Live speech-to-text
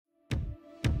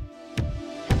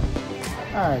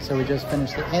Alright, so we just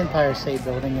finished the Empire State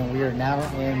Building and we are now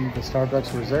in the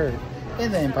Starbucks Reserve in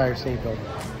the Empire State Building.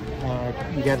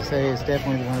 You got to say it's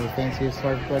definitely one of the fanciest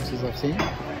Starbucks I've seen.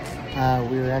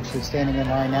 We were actually standing in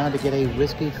line now to get a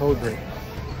whiskey cold brew.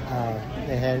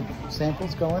 They had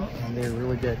samples going and they're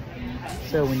really good.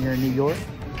 So when you're in New York,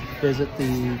 visit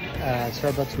the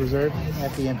Starbucks Reserve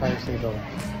at the Empire State Building.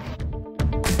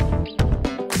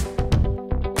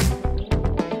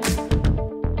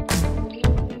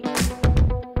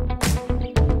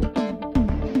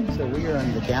 So we are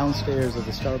in the downstairs of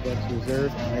the Starbucks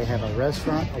Reserve and they have a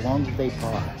restaurant along with a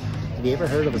bar. Have you ever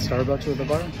heard of a Starbucks with a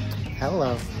bar?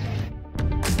 Hello.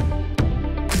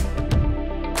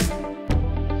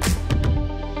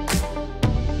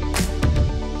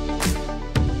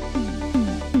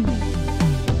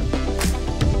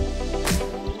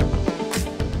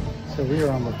 So we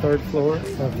are on the 3rd floor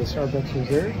of the Starbucks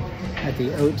Reserve at the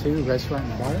O2 Restaurant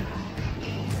and Bar.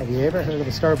 Have you ever heard of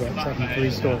a Starbucks having 3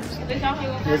 stores?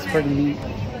 It's pretty neat.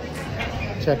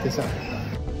 Check this out.